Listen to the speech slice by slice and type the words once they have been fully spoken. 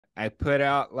I put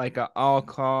out like a all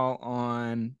call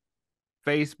on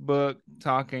Facebook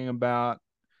talking about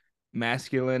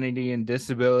masculinity and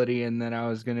disability, and that I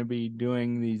was going to be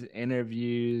doing these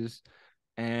interviews.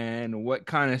 And what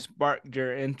kind of sparked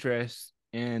your interest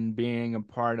in being a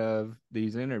part of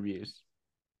these interviews?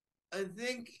 I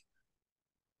think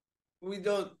we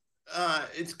don't,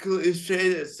 it's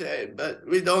cliche to say, but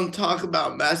we don't talk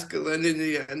about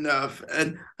masculinity enough.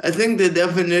 And I think the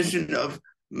definition of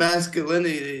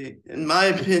masculinity, in my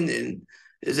opinion,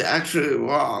 is actually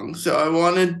wrong. So I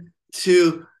wanted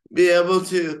to be able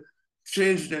to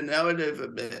change the narrative a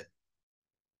bit.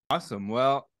 Awesome.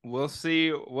 Well, we'll see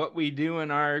what we do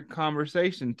in our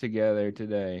conversation together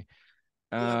today.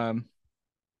 Yeah, Um,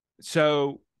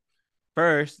 so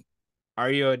first, are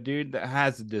you a dude that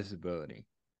has a disability?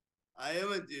 I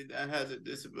am a dude that has a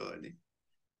disability.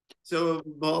 So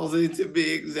ballsy to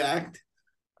be exact.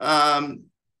 Um,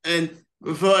 and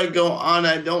before I go on,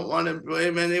 I don't want to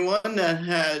blame anyone that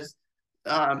has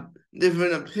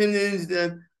different opinions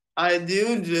than I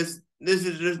do. Just this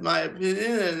is just my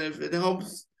opinion, and if it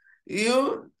helps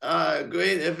you,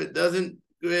 great. If it doesn't,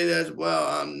 great as well.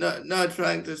 I'm not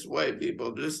trying to sway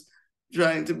people, just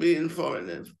trying to be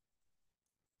informative.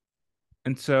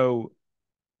 And so,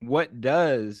 what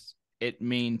does it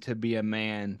mean to be a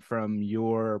man from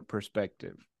your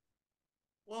perspective?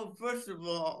 Well, first of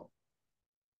all,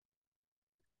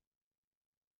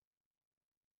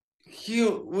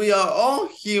 we are all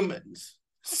humans,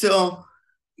 so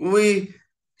we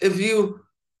if you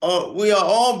we are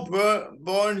all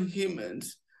born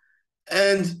humans,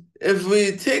 and if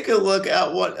we take a look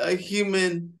at what a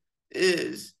human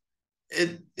is,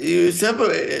 it you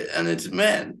separate it and it's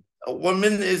man. A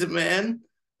woman is a man.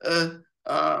 A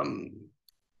um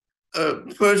a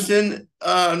person,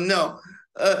 no,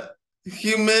 a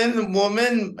human,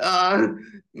 woman,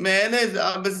 man is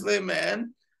obviously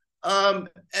man.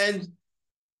 And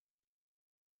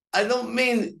I don't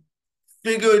mean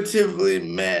figuratively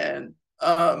man.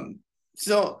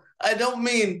 So I don't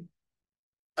mean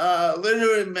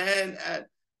literally man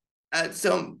at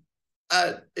some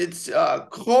at its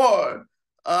core.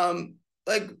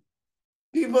 Like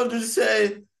people just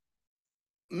say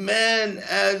man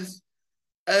as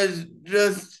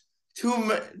just to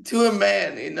a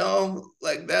man,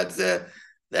 like that's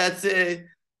a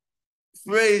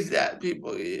phrase that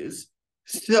people use.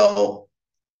 So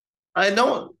I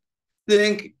don't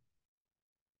think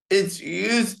it's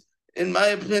used, in my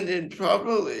opinion,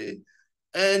 properly.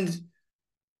 And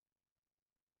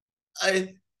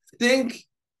I think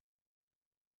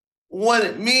what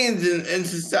it means in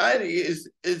society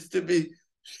is to be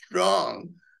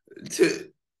strong, to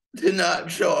to not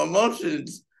show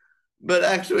emotions. But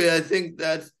actually I think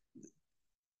that's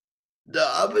the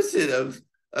opposite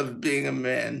of being a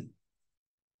man.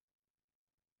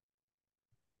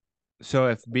 So,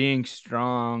 if being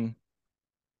strong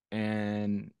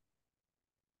and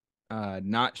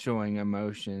not showing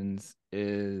emotions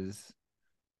is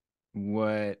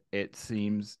what it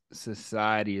seems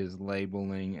society is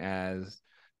labeling as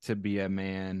to be a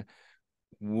man,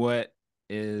 what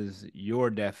is your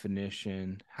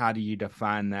definition? How do you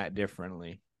define that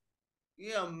differently?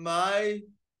 Yeah, my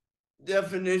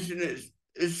definition is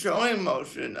showing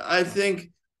emotion. I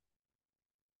think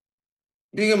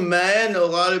being a man, a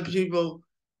lot of people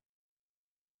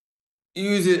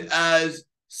use it as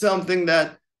something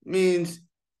that means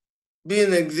be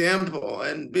an example,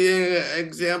 and being an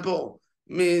example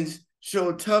means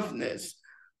show toughness.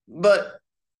 But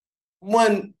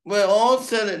when we're all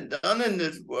said and done in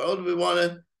this world, we want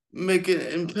to make an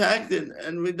impact,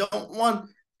 and we don't want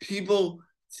people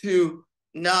to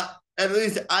not, at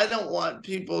least I don't want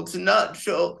people to not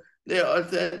show their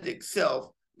authentic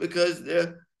self because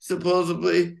they're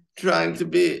supposedly trying to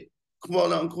be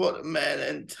quote unquote a man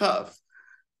and tough.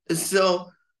 So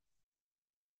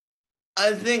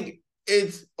I think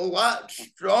it's a lot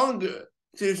stronger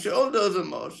to show those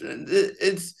emotions.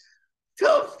 It's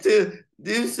tough to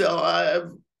do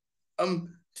so.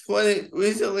 I'm 20,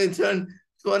 recently turned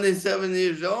 27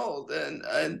 years old,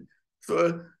 and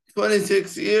for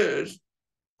 26 years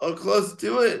or close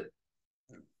to it,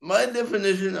 my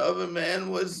definition of a man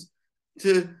was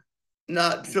to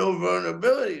not show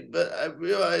vulnerability. But I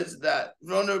realized that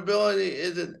vulnerability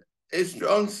isn't a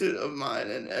strong suit of mine,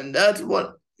 and that's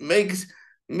what makes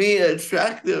me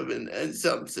attractive in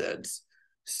some sense.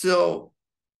 So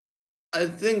I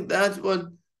think that's what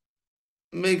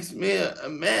makes me a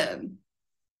man.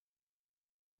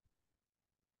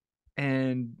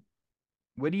 And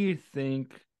what do you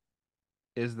think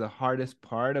is the hardest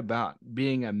part about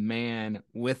being a man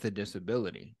with a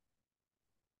disability?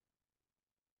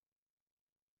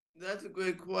 That's a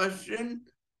great question.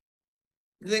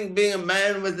 I think being a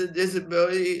man with a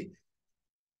disability,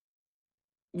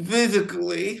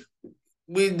 physically,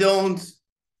 we don't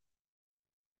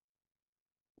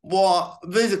walk.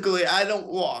 Physically, I don't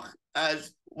walk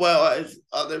as well as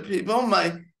other people.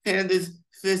 My hand is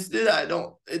fisted.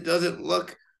 It doesn't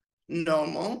look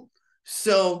normal.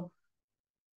 So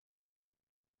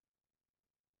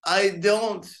I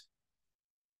don't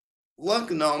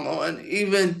look normal. And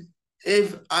even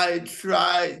if I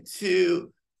try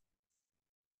to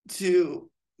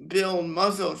build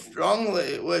muscle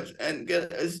strongly, and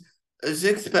get a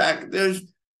six pack, there's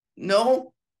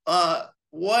no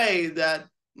way that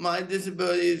my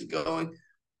disability is going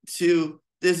to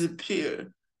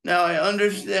disappear. Now I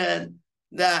understand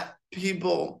that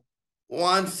people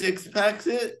want six pack,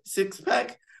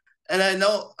 and I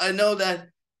know that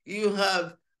you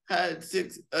have had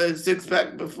a six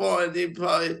pack before, and you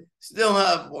probably still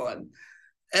have one.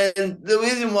 And the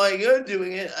reason why you're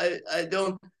doing it, I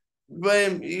don't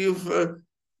blame you for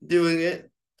doing it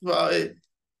probably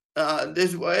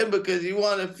this way, because you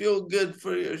want to feel good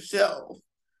for yourself.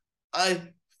 I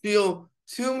feel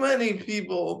too many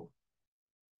people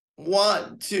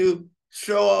want to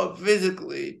show up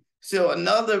physically so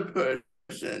another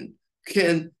person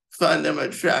can find them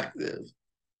attractive.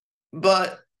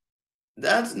 But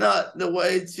that's not the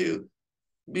way to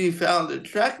be found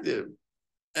attractive.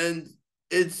 And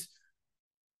it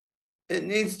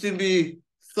needs to be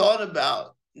thought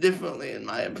about differently, in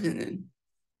my opinion.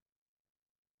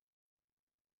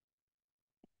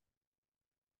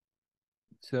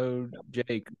 So,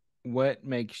 Jake, what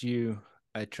makes you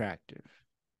attractive?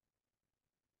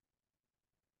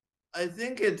 I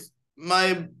think it's my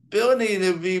ability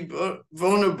to be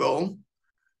vulnerable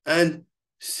and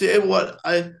say what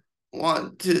I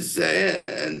want to say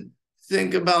and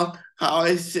think about how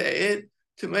I say it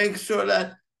to make sure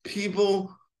that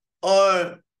people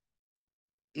are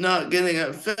not getting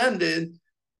offended.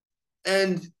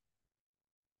 And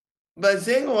by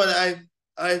saying what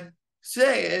I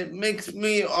say, it makes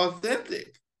me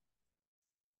authentic.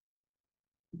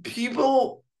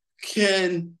 People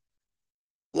can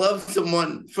love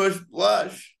someone first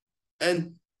blush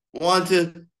and want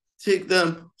to take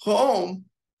them home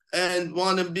and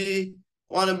want to be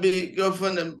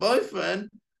girlfriend and boyfriend,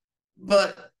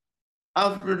 but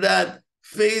after that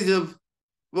phase of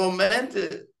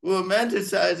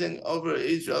romanticizing over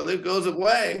each other goes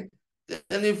away,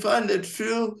 then you find a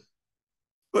true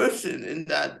person in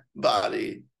that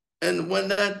body. And when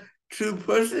that true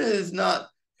person is not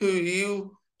who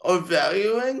you are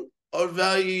valuing or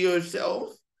value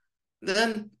yourself,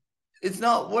 then it's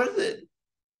not worth it.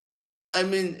 I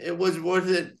mean, it was worth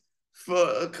it for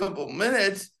a couple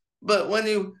minutes, but when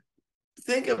you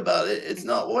think about it, it's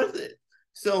not worth it.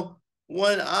 So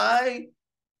when I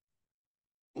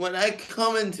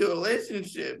come into a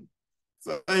relationship,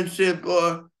 friendship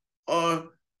or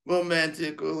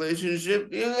romantic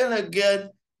relationship, you're gonna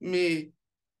get me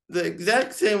the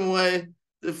exact same way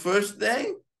the first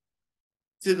day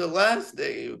to the last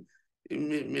day you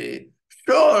meet me.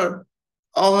 Sure,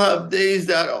 I'll have days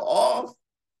that are off,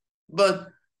 but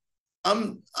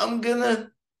I'm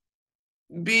gonna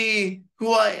be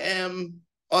who I am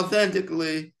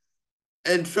authentically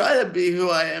and try to be who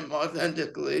I am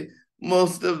authentically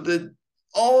most of the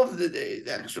all of the days,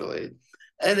 actually.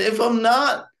 And if I'm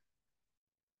not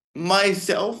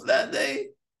myself that day,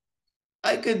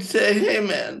 I could say, hey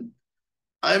man,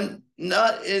 I'm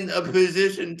not in a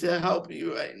position to help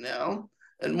you right now.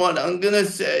 And what I'm gonna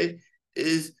say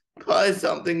is probably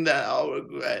something that I'll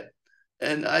regret.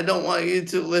 And I don't want you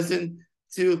to listen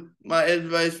to my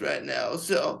advice right now.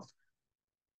 So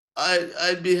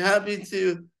I'd be happy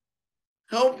to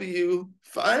help you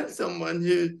find someone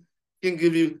who can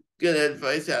give you good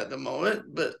advice at the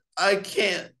moment, but I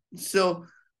can't. So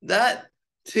that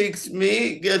gets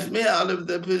me out of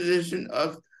the position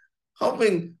of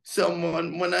helping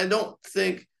someone when I don't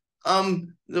think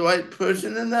I'm the right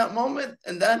person in that moment.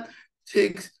 And that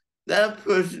takes that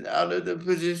person out of the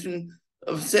position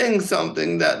of saying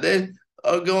something that they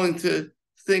are going to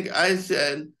think I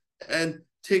said and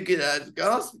take it as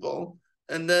gospel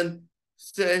and then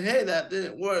say, hey, that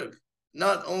didn't work.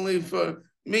 Not only for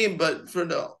me, but for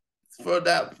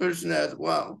that person as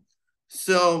well.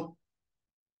 So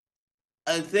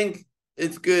I think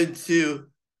it's good to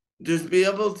just be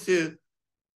able to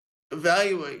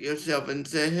evaluate yourself and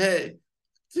say, hey,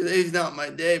 today's not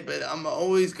my day, but I'm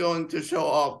always going to show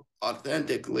up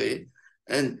authentically.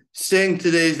 And saying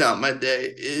today's not my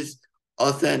day is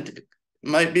authentic. It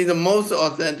might be the most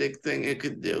authentic thing it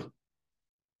could do.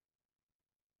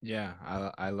 Yeah,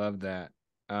 I love that.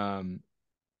 Um,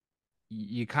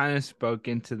 you kind of spoke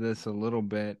into this a little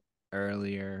bit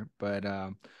earlier, but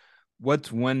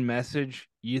what's one message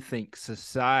you think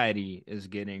society is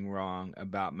getting wrong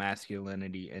about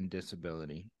masculinity and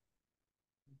disability?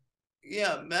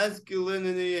 Yeah,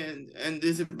 masculinity and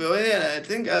disability, and I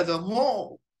think as a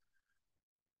whole,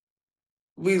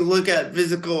 we look at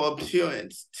physical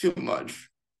appearance too much.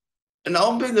 And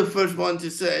I'll be the first one to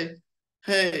say,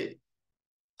 hey,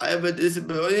 I have a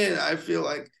disability and I feel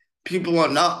like people are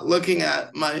not looking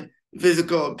at my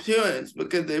physical appearance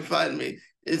because they find me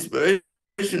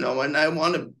inspirational and I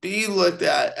want to be looked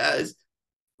at as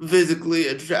physically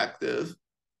attractive.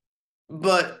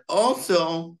 But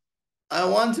also, I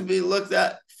want to be looked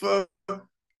at for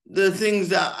the things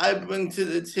that I bring to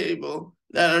the table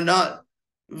that are not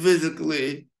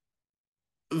physically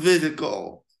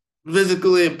physical,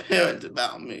 physically apparent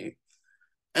about me.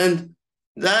 And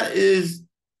that is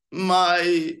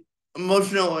my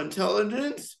emotional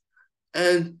intelligence.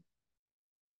 And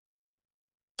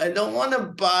I don't want to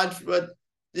botch what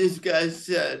this guy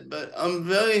said, but I'm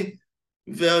very,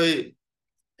 very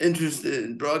interested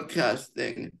in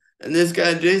broadcasting. And this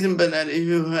guy, Jason Benetti,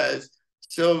 who has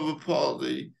cerebral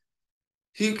palsy,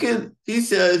 he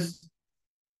says,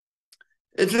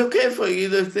 it's okay for you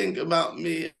to think about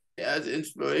me as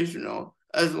inspirational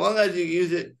as long as you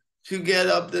use it to get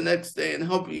up the next day and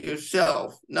help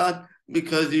yourself, not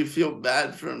because you feel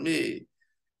bad for me.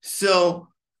 So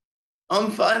I'm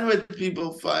fine with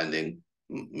people finding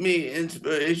me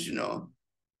inspirational,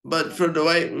 but for the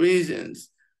right reasons.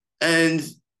 And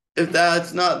if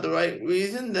that's not the right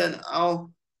reason, then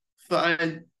I'll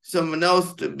find someone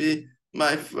else to be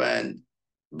my friend.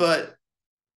 But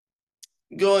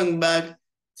going back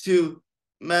to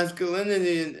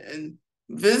masculinity and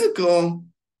physical,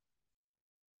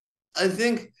 I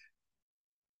think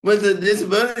with a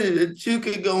disability, the two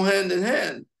could go hand in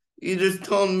hand. You just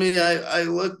told me I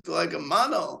looked like a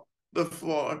model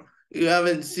before. You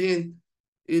haven't seen,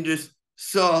 you just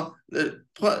saw the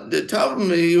top of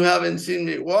me. You haven't seen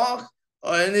me walk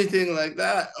or anything like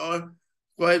that. Or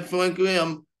quite frankly,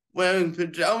 I'm wearing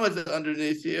pajamas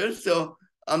underneath here, so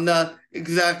I'm not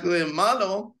exactly a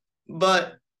model.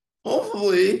 But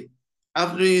hopefully,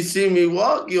 after you see me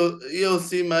walk, you'll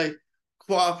see my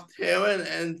coiffed hair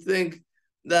and think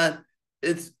that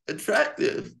it's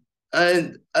attractive.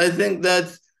 And I think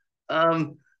that's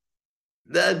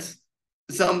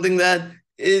something that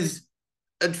is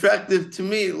attractive to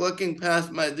me looking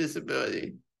past my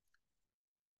disability.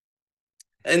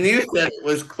 And you said it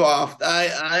was coiffed.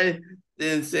 I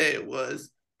didn't say it was.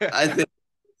 I think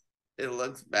it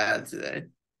looks bad today.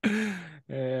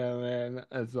 Yeah, man,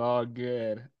 that's all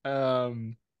good.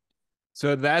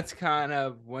 So that's kind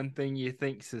of one thing you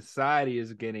think society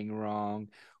is getting wrong.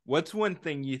 What's one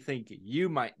thing you think you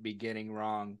might be getting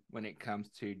wrong when it comes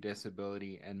to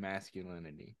disability and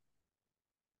masculinity?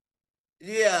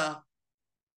 Yeah,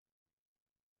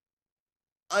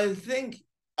 I think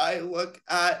I look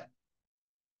at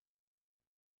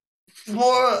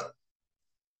for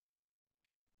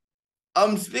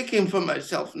I'm speaking for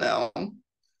myself now.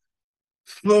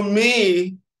 For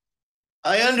me,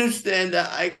 I understand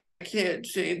that I can't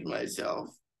change myself,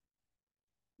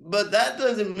 but that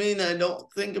doesn't mean I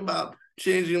don't think about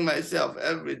changing myself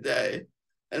every day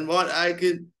and what I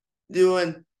could do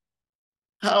and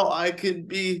how I could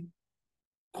be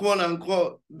quote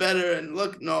unquote better and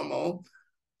look normal.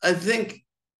 I think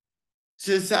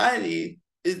society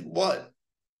is what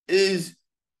is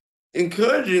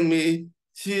encouraging me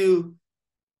to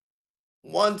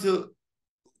want to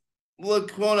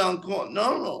look quote unquote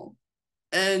normal.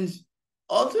 And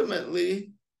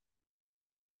ultimately,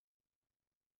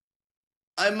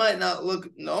 I might not look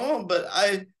normal, but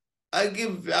I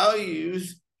give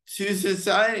values to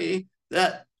society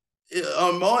that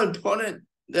are more important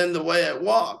than the way I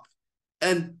walk.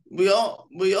 And we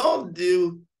all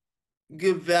do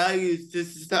give values to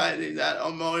society that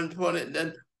are more important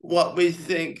than what we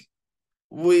think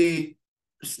we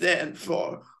stand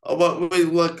for or what we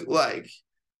look like.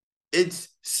 It's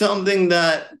something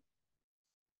that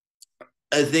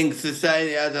I think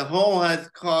society as a whole has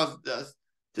caused us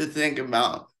to think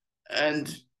about.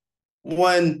 And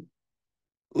when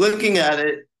looking at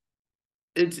it,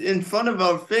 it's in front of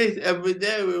our face every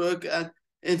day. We look at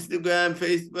Instagram,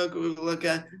 Facebook, we look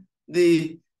at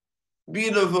the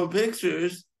beautiful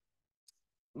pictures,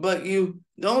 but you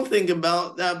don't think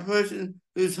about that person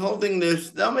who's holding their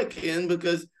stomach in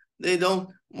because they don't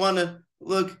want to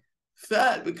look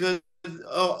fat because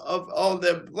of all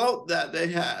their bloat that they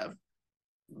have.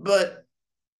 But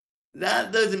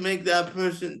that doesn't make that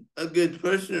person a good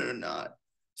person or not.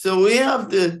 So we have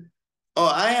to, or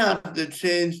I have to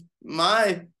change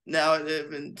my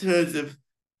narrative in terms of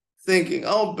thinking,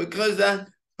 oh, because that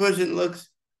person looks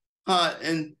hot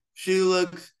and she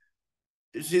looks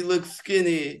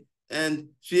skinny and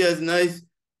she has nice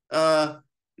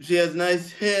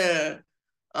hair.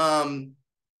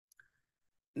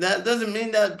 That doesn't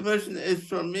mean that person is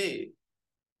for me.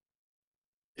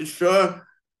 Sure,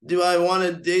 do I want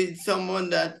to date someone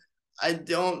that I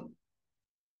don't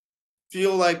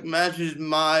feel like matches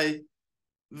my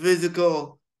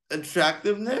physical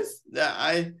attractiveness that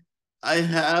I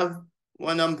have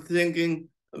when I'm thinking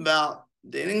about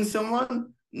dating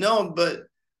someone? No, but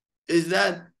is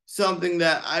that something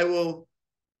that I will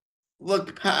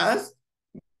look past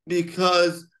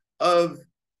because of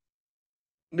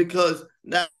because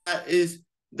that is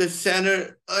the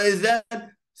center? Or is that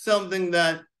something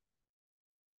that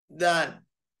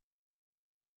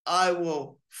I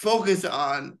will focus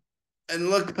on and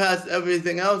look past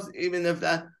everything else, even if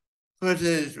that person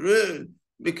is rude,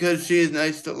 because she is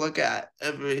nice to look at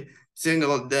every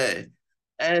single day?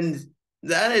 And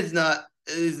that is not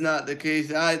the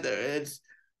case either.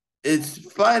 It's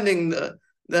finding the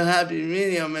happy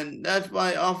medium, and that's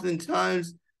why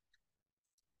oftentimes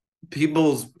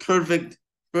people's perfect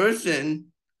person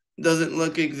doesn't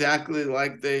look exactly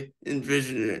like they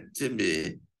envision it to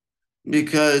be,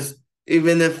 because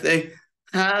even if they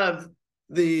have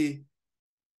the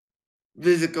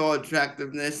physical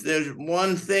attractiveness, there's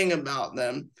one thing about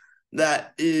them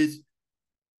that is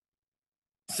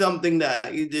something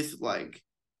that you dislike.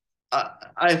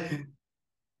 I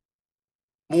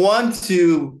want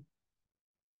to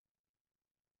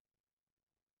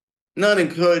not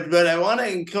encourage, but I want to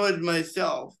encourage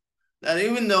myself that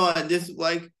even though I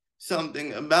dislike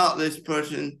something about this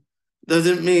person,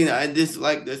 doesn't mean I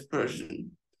dislike this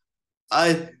person.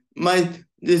 I might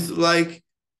dislike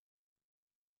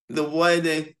the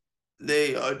way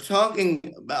they are talking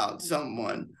about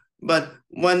someone, but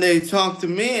when they talk to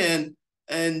me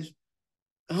and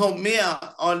help me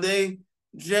out, are they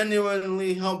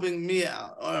genuinely helping me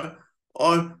out,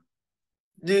 or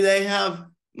do they have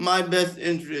my best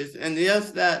interest? And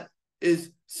yes, that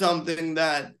is something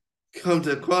that comes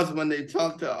across when they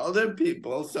talk to other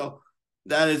people. So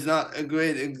that is not a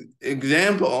great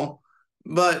example.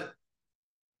 But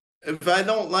if I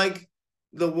don't like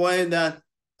the way that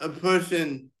a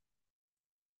person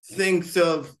thinks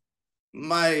of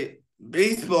my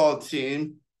baseball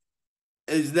team,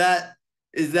 is that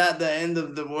the end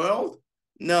of the world?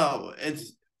 No,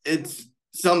 it's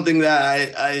something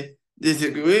that I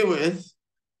disagree with,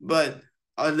 but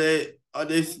are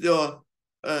they still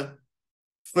a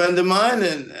friend of mine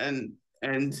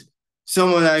and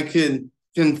someone I can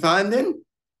confide in?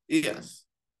 Yes.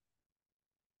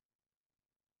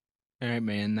 All right,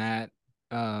 man. That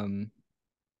um,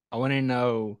 I want to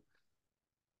know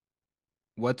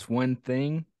what's one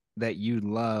thing that you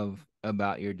love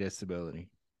about your disability.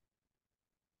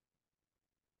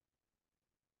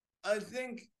 I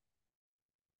think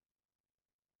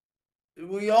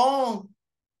we all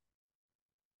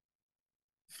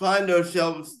find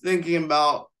ourselves thinking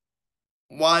about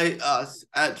why us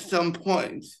at some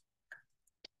point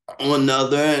or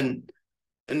another,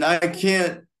 and I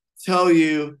can't tell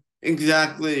you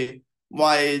exactly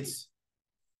why it's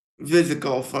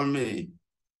physical for me.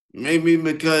 Maybe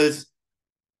because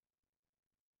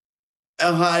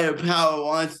a higher power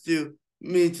wants to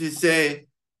me to say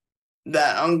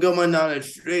that I'm going on a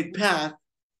straight path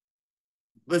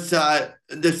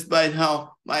despite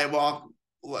how my walk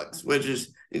looks, which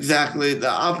is exactly the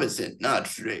opposite, not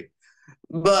straight.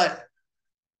 But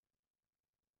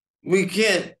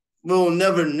we'll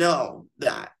never know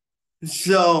that.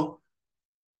 So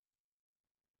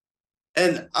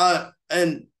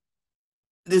and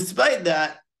despite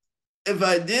that, if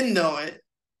I did know it,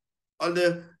 are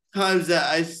there times that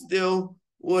I still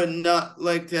would not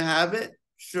like to have it?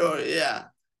 Sure, yeah.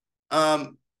 A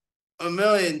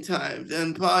million times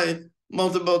and probably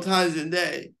multiple times a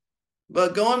day.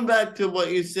 But going back to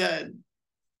what you said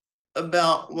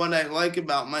about what I like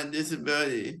about my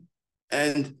disability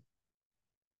and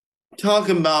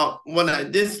talking about what I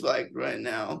dislike right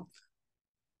now,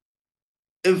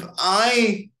 if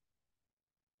I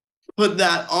put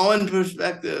that all in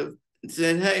perspective and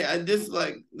said, hey, I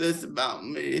dislike this about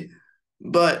me,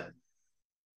 but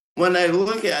when I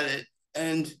look at it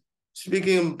and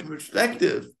speaking of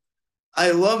perspective,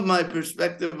 I love my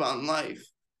perspective on life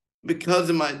because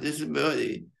of my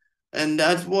disability. And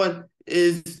that's what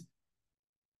is,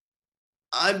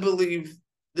 I believe,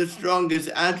 the strongest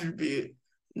attribute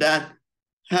that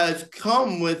has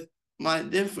come with my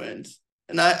difference.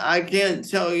 And I can't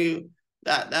tell you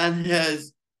that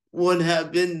would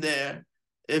have been there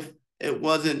if it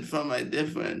wasn't for my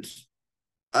difference.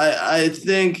 I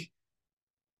think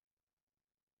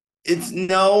it's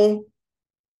no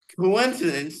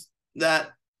coincidence that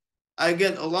I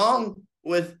get along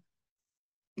with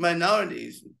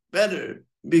minorities better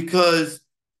because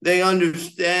they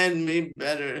understand me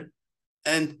better.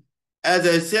 And as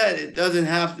I said, it doesn't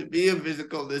have to be a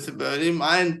physical disability.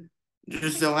 Mine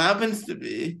just so happens to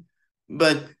be,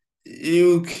 but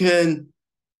you can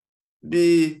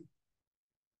be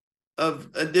of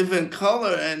a different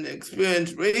color and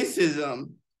experience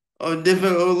racism, or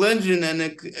different religion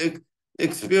and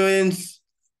experience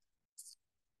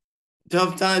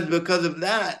tough times because of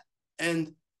that.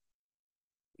 And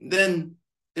then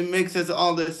it makes us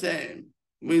all the same.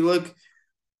 We look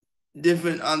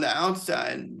different on the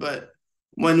outside, but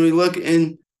when we look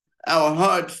in our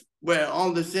hearts, we're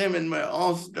all the same and we're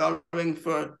all striving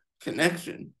for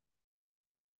connection.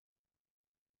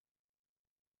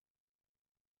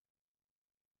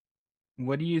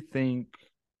 What do you think,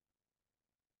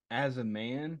 as a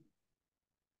man,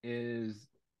 is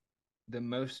the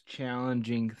most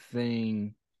challenging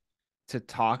thing to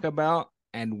talk about,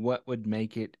 and what would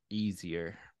make it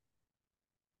easier?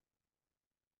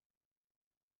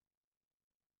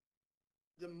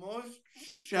 The most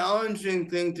challenging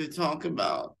thing to talk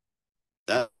about,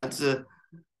 that's a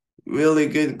really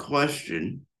good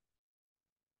question.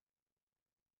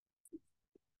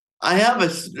 I have a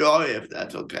story, if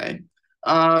that's okay.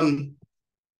 Um,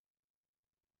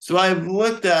 so I've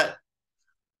looked at,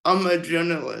 I'm a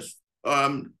journalist, or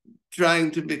I'm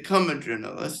trying to become a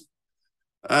journalist.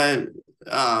 I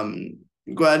um,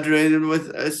 graduated with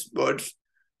a sports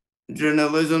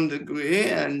journalism degree,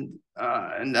 and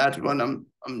that's what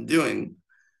I'm doing.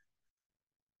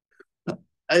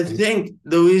 I think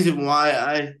the reason why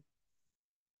I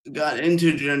got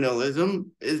into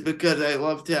journalism is because I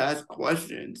love to ask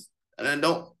questions, and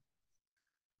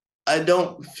I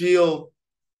don't feel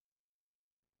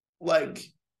like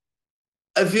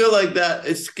I feel like that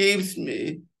escapes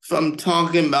me from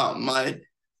talking about my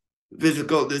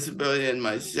physical disability and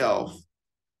myself.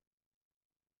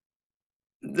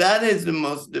 That is the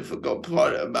most difficult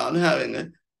part about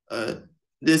having a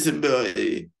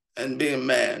disability and being a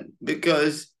man,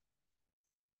 because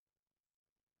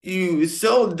you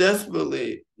so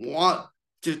desperately want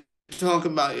to talk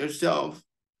about yourself,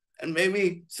 and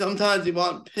maybe sometimes you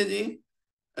want pity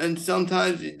and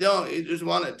sometimes you don't. You just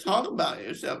want to talk about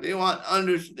yourself. You want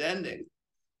understanding.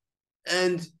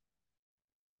 And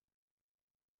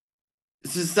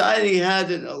society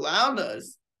hasn't allowed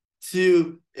us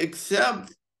to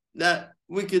accept that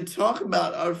we could talk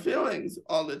about our feelings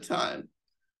all the time.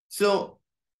 So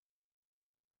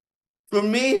for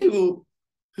me,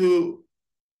 who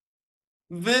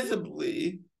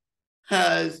visibly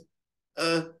has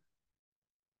a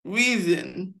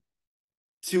reason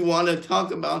to want to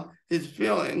talk about his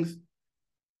feelings,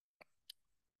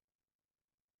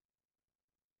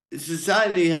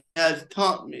 society has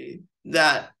taught me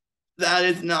that that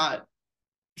is not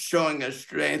showing a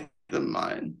strength of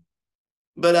mine.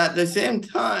 But at the same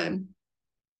time,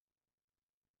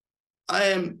 I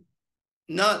am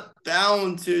not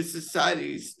bound to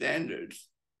society's standards.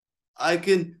 I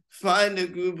can find a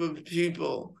group of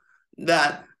people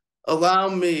that allow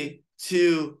me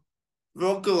to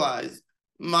vocalize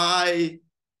my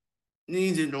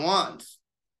needs and wants,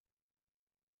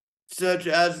 such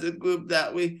as the group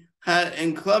that we had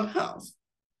in Clubhouse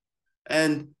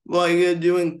and what you're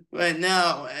doing right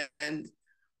now, and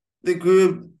the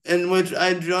group in which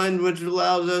I joined, which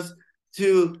allows us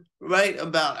to write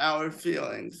about our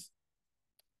feelings.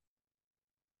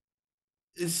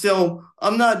 So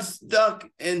I'm not stuck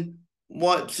in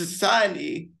what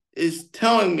society is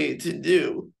telling me to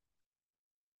do.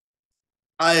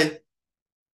 I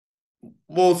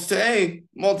will say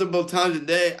multiple times a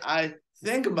day, I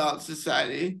think about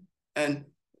society and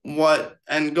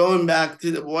going back to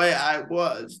the way I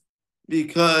was,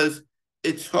 because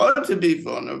it's hard to be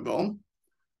vulnerable.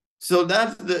 So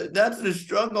that's the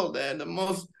struggle there. The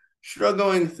most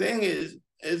struggling thing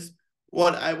is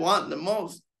what I want the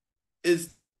most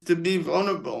is to be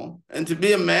vulnerable and to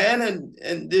be a man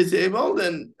and disabled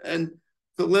and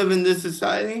to live in this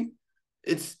society.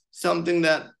 It's something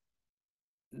that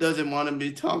doesn't want to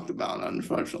be talked about,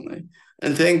 unfortunately.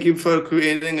 And thank you for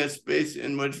creating a space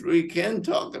in which we can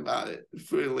talk about it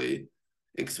freely,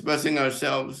 expressing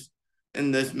ourselves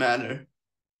in this matter.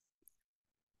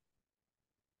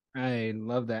 I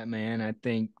love that, man. I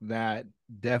think that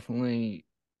definitely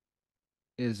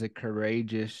is a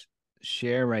courageous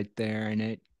share right there. And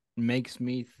it makes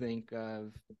me think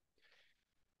of,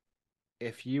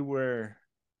 if you were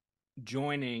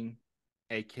joining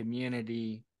a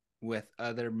community with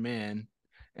other men,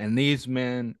 and these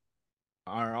men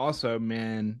are also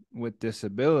men with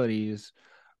disabilities,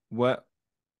 what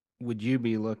would you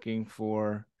be looking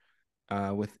for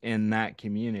within that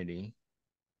community?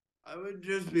 I would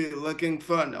just be looking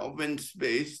for an open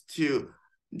space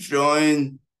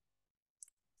join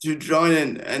join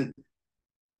in and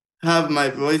have my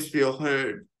voice feel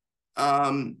heard.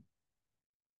 Um,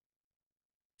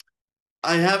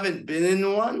 I haven't been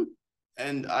in one,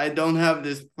 and I don't have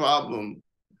this problem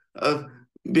of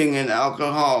being an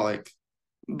alcoholic.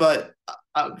 But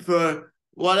for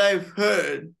what I've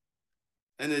heard,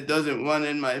 and it doesn't run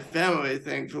in my family,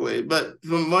 thankfully, but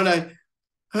from what I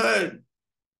heard,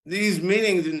 these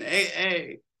meetings in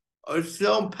AA are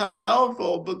so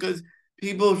powerful because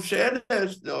people share their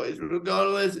stories,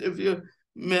 regardless if you're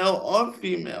male or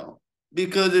female.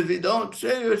 Because if you don't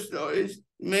share your stories,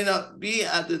 you may not be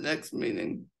at the next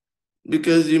meeting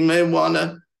because you may want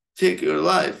to take your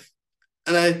life.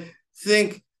 And I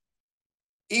think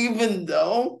even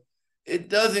though it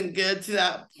doesn't get to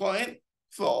that point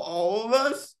for all of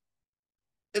us,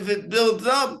 if it builds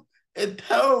up, it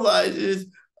paralyzes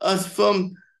us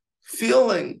from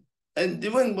feeling and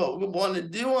doing what we want to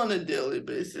do on a daily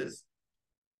basis.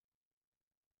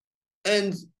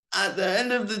 And at the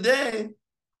end of the day,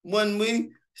 when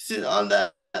we sit on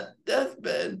that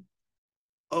deathbed,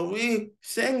 are we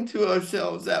saying to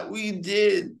ourselves that we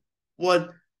did what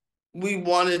we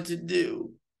wanted to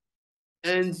do?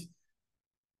 And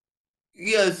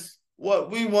yes,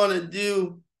 what we want to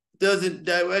do doesn't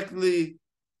directly,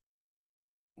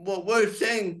 what we're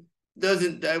saying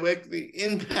doesn't directly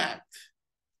impact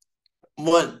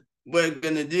what we're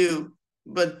going to do,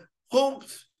 but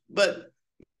hopes, but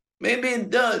maybe it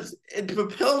does. It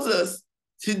propels us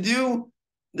to do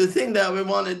the thing that we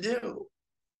want to do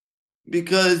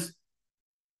because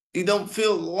you don't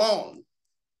feel alone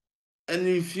and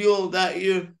you feel that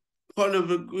you're part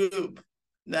of a group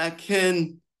that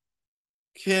can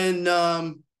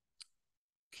um,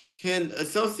 can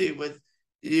associate with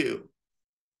you.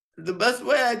 The best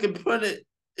way I can put it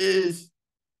is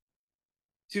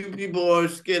two people are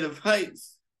scared of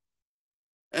heights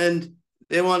and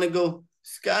they want to go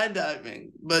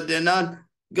skydiving, but they're not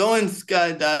going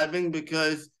skydiving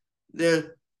because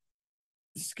they're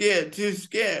scared, too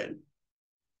scared.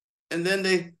 And then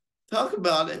they talk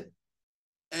about it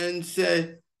and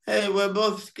say, hey, we're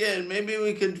both scared. Maybe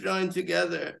we could join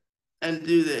together and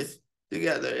do this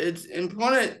together. It's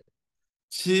important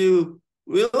to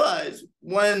realize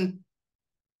when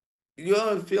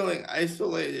you're feeling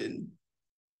isolated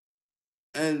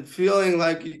and feeling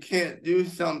like you can't do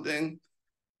something,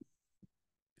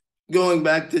 going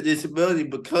back to disability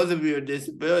because of your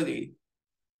disability,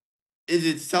 is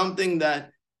it something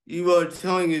that you are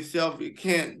telling yourself you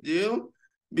can't do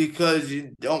because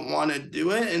you don't want to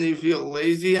do it and you feel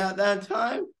lazy at that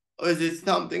time? Or is it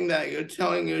something that you're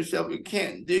telling yourself you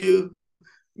can't do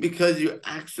because you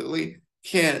actually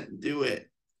can't do it?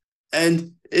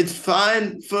 And it's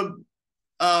fine for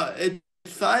it's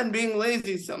fine being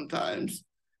lazy sometimes.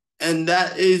 And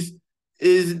that is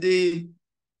the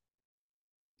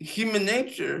human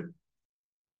nature.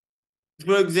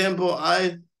 For example,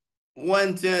 I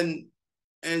went in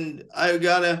and I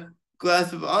got a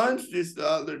glass of orange juice the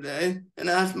other day and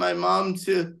asked my mom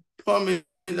to pour me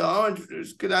the orange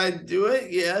juice. Could I do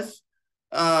it? Yes.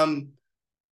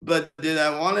 But did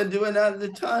I want to do it at the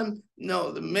time?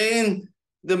 No. The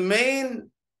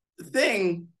main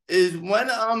thing is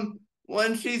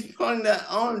when she's pouring that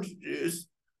orange juice,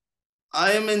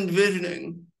 I am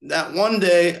envisioning that one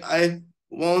day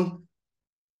won't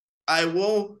I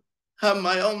will have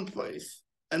my own place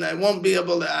and I won't be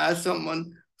able to ask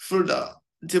someone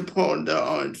to pour the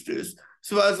orange juice.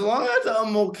 So as long as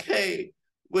I'm okay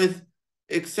with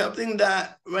accepting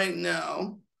that right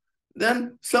now,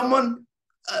 then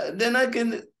then I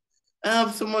can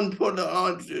have someone pour the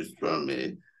orange juice for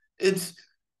me. It's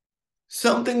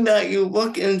something that you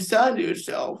look inside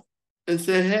yourself and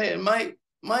say, hey, am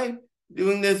I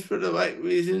doing this for the right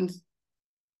reasons?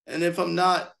 And if I'm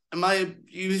not, am I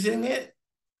using it?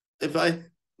 If I,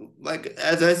 like,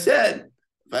 as I said,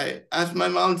 if I ask my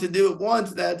mom to do it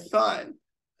once, that's fine.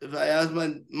 If I ask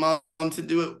my mom to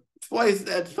do it twice,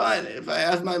 that's fine. If I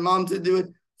ask my mom to do it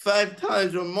 5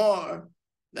 times or more,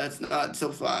 that's not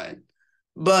so fine.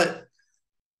 But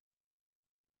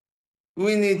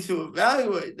we need to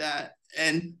evaluate that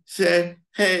and say,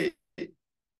 hey,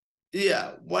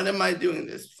 yeah, what am I doing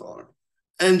this for?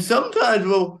 And sometimes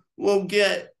we'll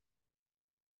get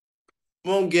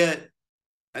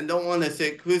I don't want to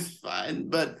say crucified,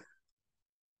 but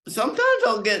sometimes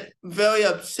I'll get very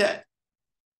upset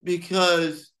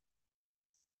because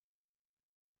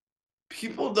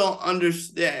people don't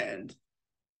understand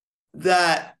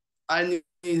that I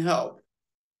need help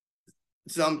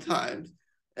sometimes.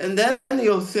 And then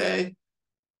you'll say,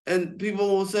 and people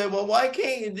will say, well, why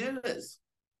can't you do this?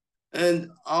 And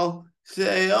I'll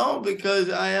say, oh, because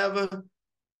I have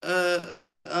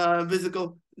a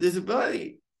physical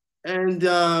disability. And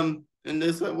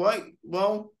they say, what?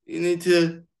 Well, you need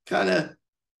to kind of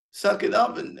suck it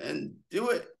up and do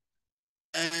it.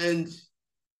 And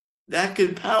that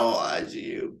could paralyze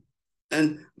you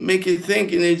and make you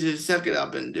think you need to suck it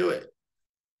up and do it.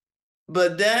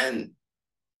 But then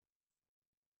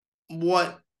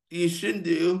what you should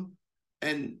do,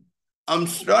 and I'm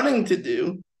starting to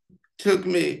do, took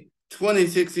me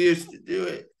 26 years to do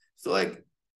it. So like,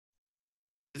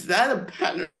 is that a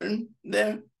pattern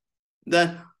there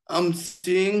that I'm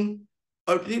seeing?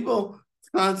 Are people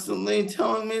constantly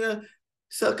telling me to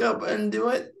suck up and do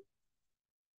it?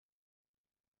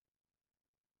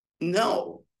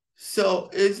 No. So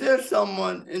is there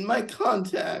someone in my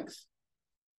contacts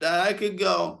that I could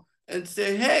go and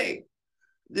say, hey,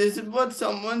 this is what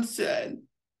someone said,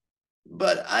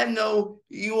 but I know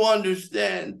you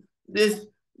understand this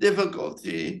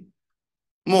difficulty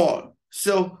more.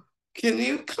 So can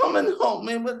you come and help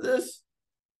me with this?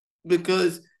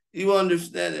 Because you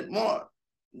understand it more.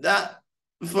 That,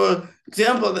 for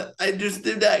example, that I just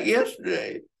did that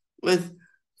yesterday with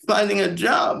finding a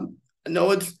job. I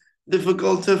know it's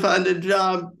difficult to find a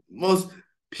job. Most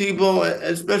people,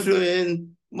 especially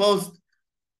in most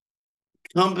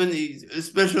companies,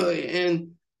 especially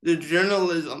in the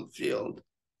journalism field,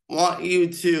 want you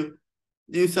to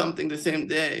do something the same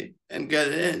day and get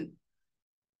it in.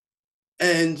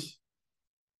 And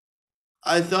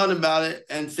I thought about it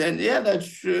and said, yeah,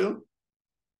 that's true.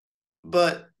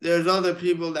 But there's other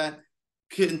people that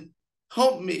can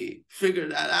help me figure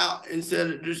that out instead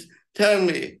of just telling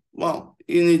me, well,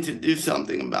 you need to do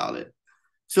something about it.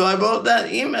 So I wrote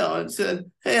that email and said,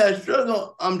 hey,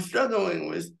 I'm struggling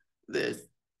with this.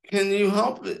 Can you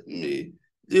help me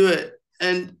do it?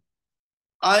 And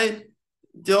I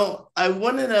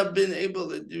wouldn't have been able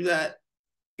to do that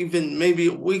even maybe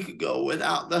a week ago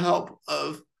without the help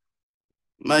of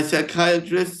my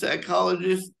psychiatrist,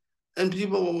 psychologist, and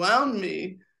people around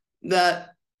me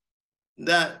that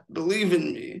believe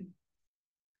in me.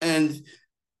 And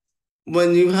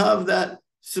when you have that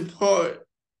support,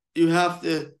 you have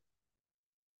to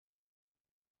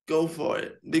go for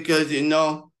it, because you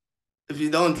know if you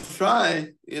don't try,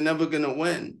 you're never gonna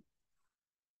win.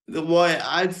 The way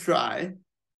I try,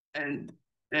 and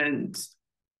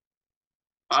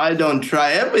I don't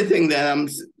try everything that I'm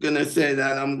gonna say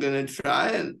that I'm gonna try,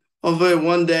 and hopefully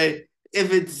one day,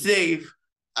 if it's safe,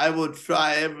 I will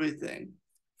try everything.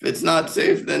 If it's not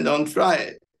safe, then don't try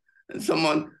it, and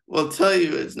someone will tell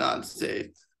you it's not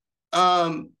safe.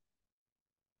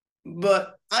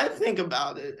 But I think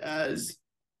about it as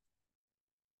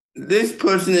this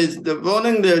person is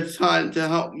devoting their time to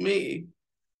help me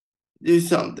do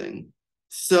something.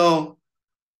 So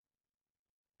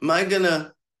am I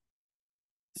gonna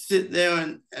sit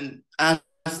there and ask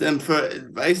them for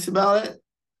advice about it?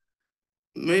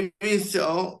 Maybe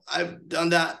so. I've done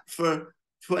that for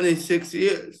 26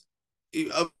 years.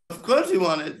 Of course you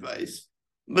want advice,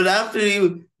 but after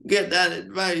you get that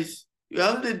advice, you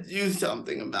have to do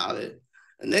something about it,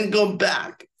 and then go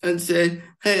back and say,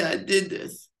 hey, I did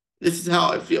this. This is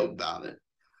how I feel about it.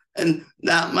 And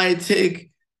that might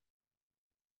take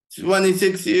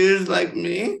 26 years like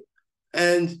me,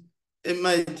 and it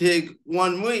might take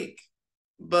 1 week,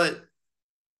 but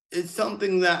it's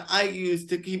something that I use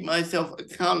to keep myself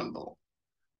accountable.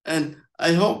 And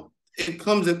I hope it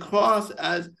comes across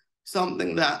as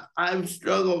something that I've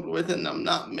struggled with, and I'm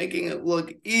not making it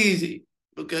look easy,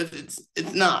 because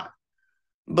it's not.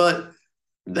 But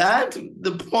that's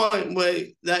the point where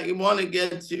that you want to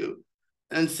get to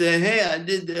and say, hey, I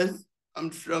did this.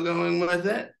 I'm struggling with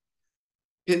it.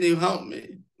 Can you help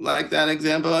me? Like that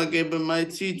example I gave of my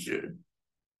teacher.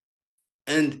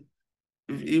 And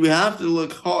you have to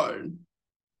look hard,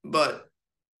 but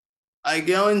I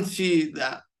guarantee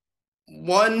that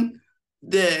one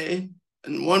day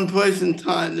and one place in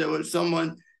time, there was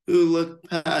someone who looked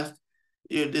past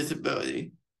your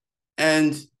disability.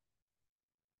 And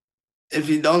if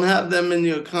you don't have them in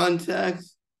your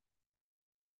contacts,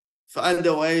 find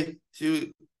a way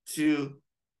to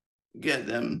get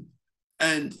them.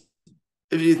 And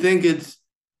if you think it's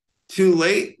too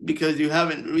late because you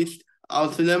haven't reached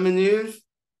out to them in years,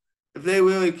 if they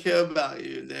really care about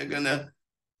you, they're gonna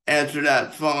answer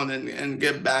that phone and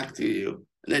get back to you.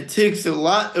 And it takes a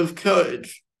lot of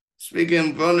courage,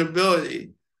 speaking of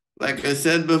vulnerability, like I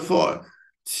said before,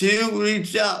 to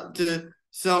reach out to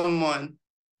someone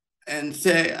and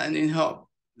say, I need help.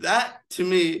 That to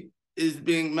me is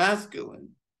being masculine.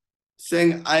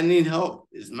 Saying, I need help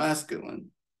is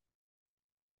masculine.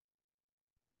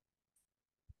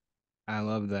 I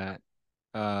love that.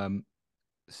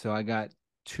 So I got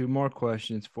two more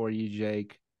questions for you,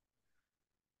 Jake.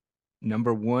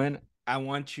 Number one, I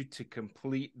want you to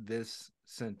complete this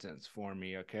sentence for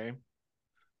me, okay?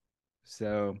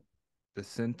 So the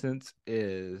sentence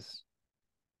is,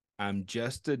 I'm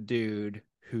just a dude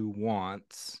who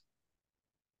wants.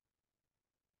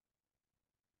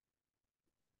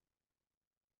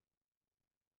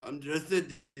 I'm just a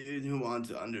dude who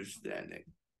wants understanding.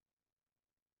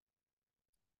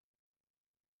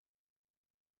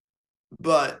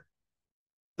 But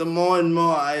the more and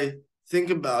more I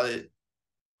think about it,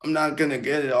 I'm not going to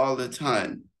get it all the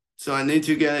time. So I need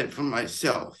to get it for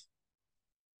myself.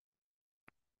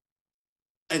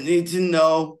 I need to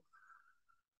know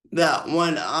that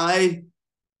when I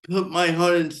put my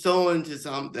heart and soul into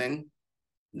something,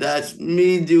 that's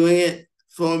me doing it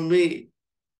for me,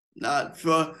 not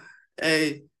for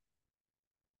a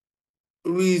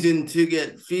reason to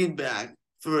get feedback,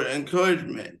 for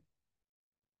encouragement.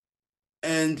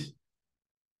 And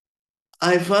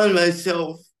I find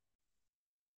myself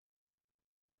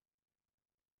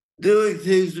doing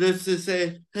things just to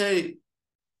say, hey,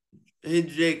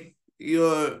 Jake,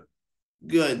 you're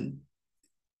good.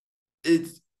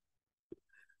 It's,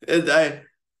 and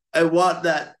I want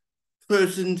that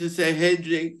person to say, hey,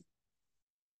 Jake,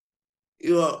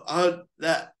 you're on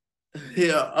that,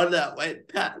 you're on that right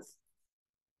path.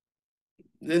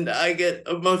 Then I get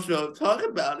emotional to talk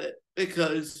about it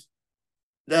because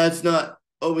that's not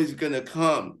always going to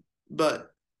come. But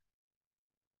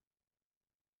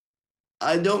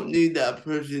I don't need that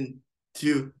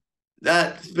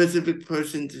specific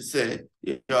person to say,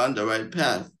 you're on the right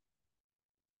path.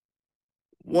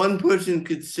 One person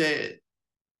could say it,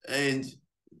 and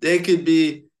they could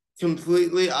be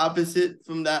completely opposite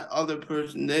from that other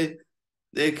person.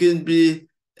 They could be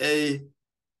a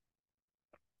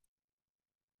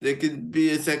they could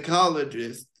be a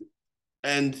psychologist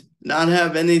and not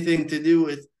have anything to do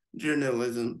with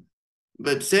journalism,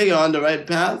 but say you're on the right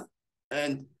path,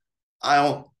 and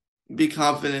I'll be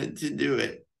confident to do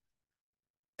it.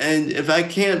 And if I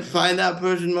can't find that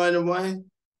person right away,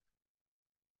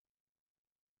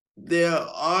 there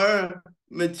are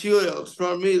materials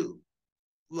for me,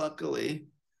 luckily,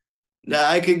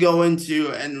 that I could go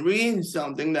into and read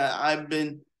something that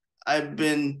I've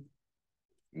been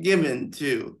given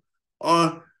to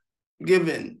or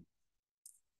given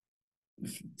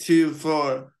to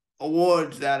for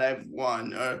awards that I've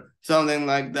won or something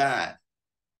like that.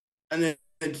 And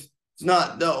it's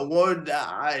not the award that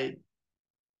I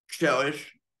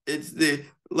cherish, it's the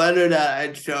letter that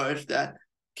I cherish that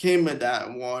came with that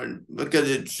award because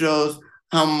it shows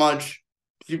how much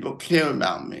people care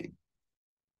about me.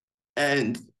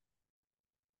 And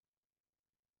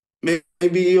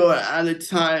maybe you're at a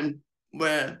time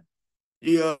where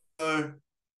you're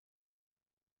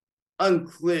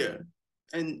unclear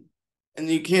and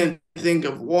you can't think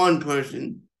of one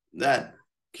person that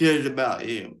cares about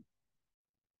you.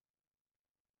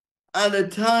 At a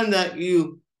time that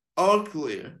you are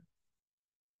clear,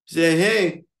 say,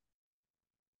 hey,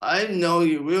 I know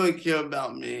you really care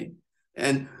about me,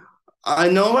 and I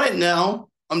know right now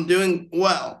I'm doing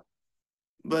well,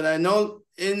 but I know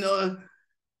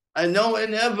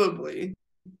inevitably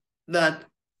that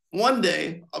one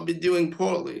day I'll be doing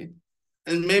poorly,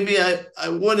 and maybe I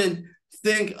wouldn't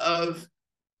think of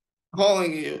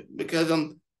calling you because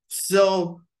I'm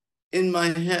so in my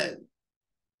head.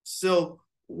 So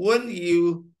wouldn't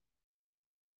you,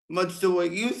 much to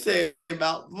what you say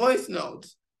about voice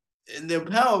notes, and they're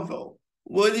powerful,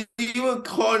 would you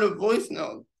record a voice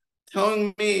note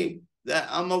telling me that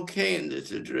I'm okay in this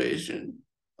situation?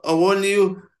 Or would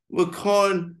you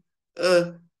record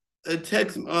a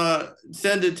text,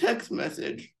 send a text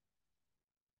message?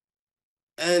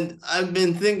 And I've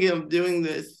been thinking of doing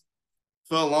this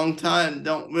for a long time.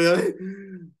 Don't really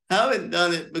haven't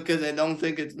done it because I don't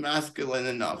think it's masculine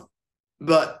enough.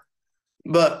 But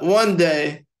one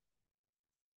day,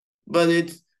 but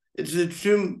it's the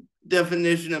true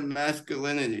definition of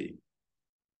masculinity.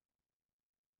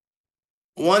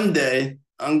 One day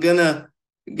I'm gonna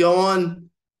go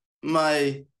on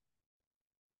my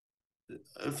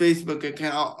Facebook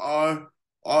account or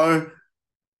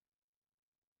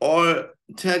or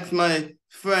text my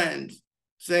friends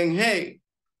saying, hey,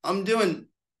 I'm doing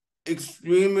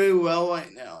extremely well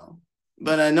right now,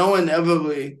 but I know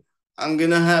inevitably I'm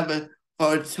gonna have a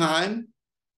hard time,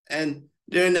 and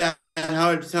during that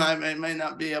hard time I might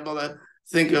not be able to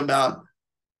think about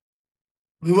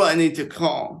who I need to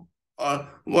call or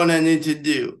what I need to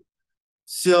do.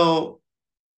 So,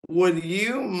 would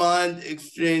you mind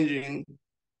exchanging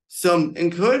some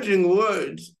encouraging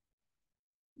words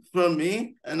from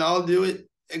me? And I'll do it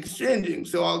exchanging.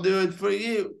 So, I'll do it for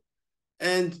you.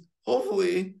 And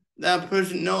hopefully, that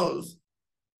person knows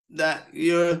that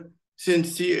you're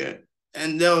sincere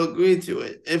and they'll agree to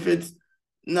it. If it's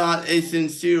not a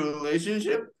sincere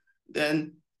relationship,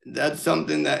 then that's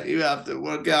something that you have to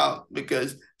work out,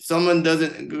 because someone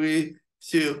doesn't agree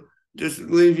to just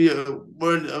leave you a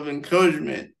word of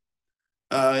encouragement.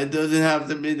 It doesn't have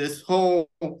to be this whole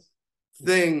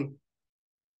thing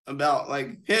about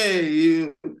like, hey,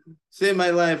 you saved my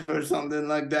life or something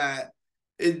like that.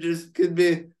 It just could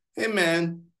be, hey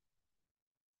man,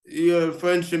 your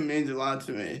friendship means a lot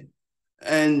to me.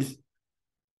 And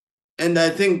I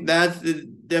think that's the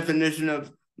definition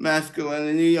of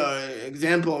masculinity, or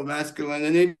example of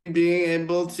masculinity, being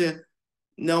able to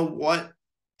know what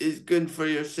is good for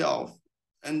yourself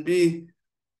and be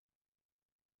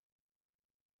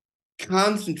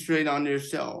concentrate on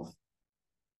yourself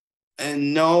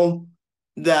and know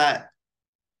that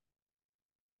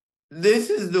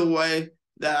this is the way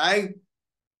that I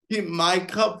keep my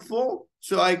cup full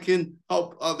so I can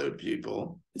help other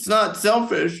people. It's not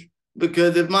selfish,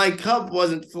 because if my cup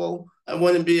wasn't full, I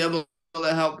wouldn't be able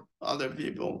to help other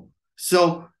people.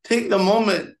 So take the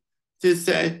moment to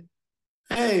say,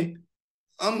 hey,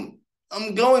 I'm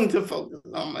I'm going to focus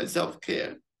on my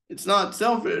self-care. It's not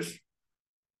selfish,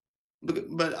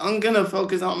 but I'm gonna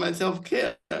focus on my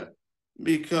self-care,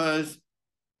 because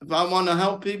if I want to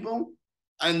help people,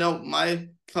 I know my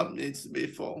cup needs to be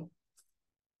full.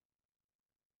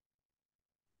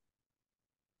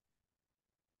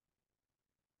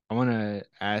 I want to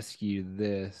ask you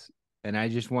this, and I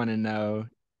just want to know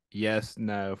yes,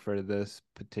 no for this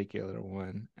particular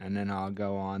one, and then I'll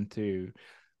go on to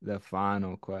the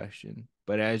final question.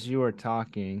 But as you were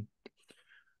talking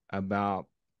about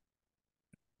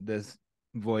this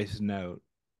voice note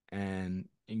and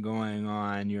going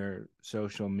on your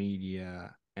social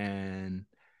media and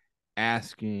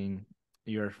asking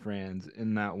your friends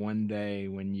in that one day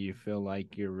when you feel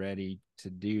like you're ready to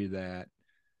do that,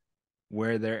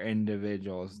 were there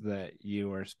individuals that you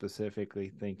were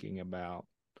specifically thinking about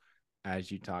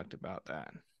as you talked about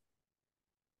that?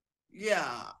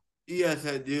 Yeah, yes,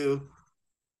 I do.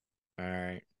 All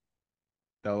right.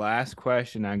 The last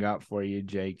question I got for you,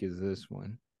 Jake, is this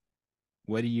one.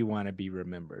 What do you want to be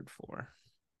remembered for?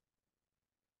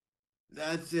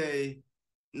 That's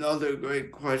another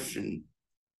great question.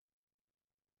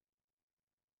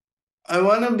 I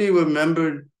want to be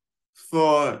remembered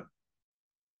for.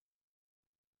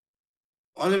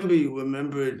 I want to be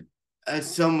remembered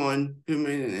as someone who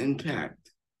made an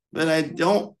impact, but I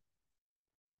don't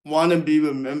want to be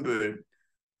remembered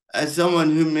as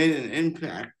someone who made an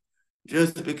impact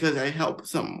just because I helped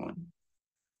someone.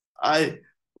 I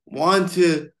want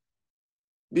to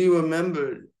be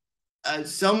remembered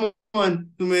as someone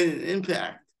who made an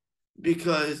impact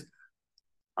because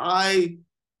I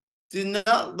did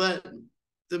not let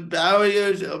the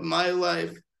barriers of my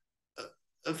life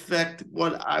affect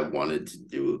what I wanted to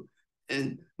do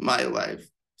in my life.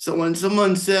 So when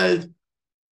someone said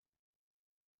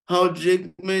how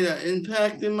Jake made an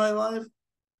impact in my life,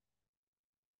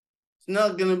 it's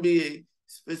not going to be a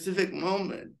specific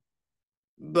moment,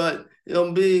 but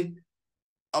it'll be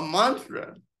a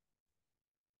mantra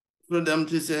for them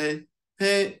to say,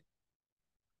 hey,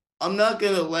 I'm not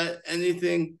going to let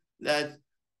anything that's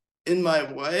in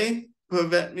my way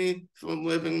prevent me from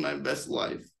living my best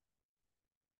life.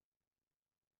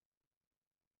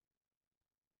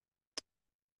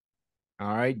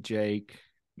 All right, Jake,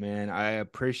 man, I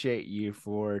appreciate you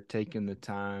for taking the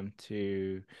time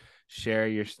to share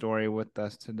your story with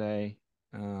us today.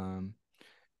 Um,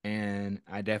 and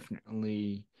I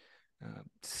definitely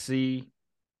see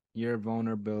your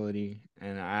vulnerability,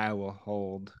 and I will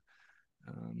hold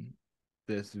um,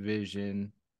 this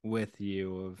vision with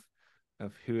you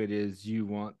of who it is you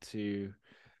want to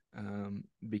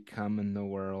become in the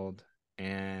world.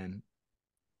 And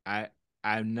I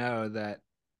I know that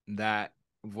that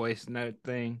voice note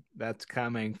thing that's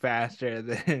coming faster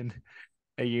than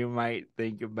you might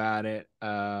think about it.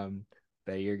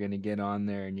 That you're gonna get on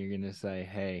there and you're gonna say,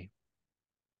 "Hey,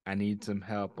 I need some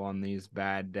help on these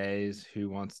bad days. Who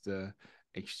wants to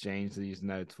exchange these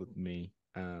notes with me?"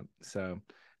 So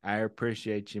I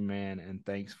appreciate you, man, and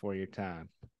thanks for your time.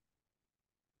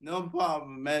 No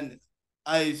problem, man.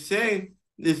 I say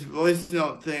this voice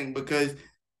note thing because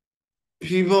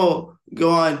people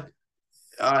go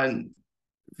on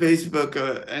Facebook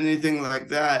or anything like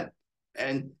that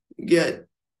and get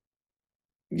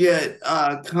get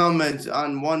comments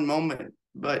on one moment,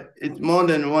 but it's more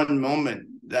than one moment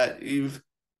that you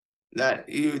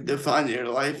define your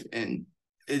life in.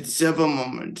 It's several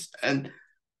moments, and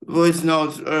voice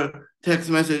notes or text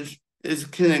message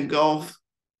can engulf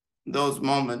those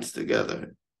moments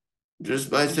together just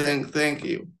by saying thank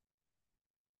you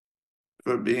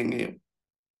for being you.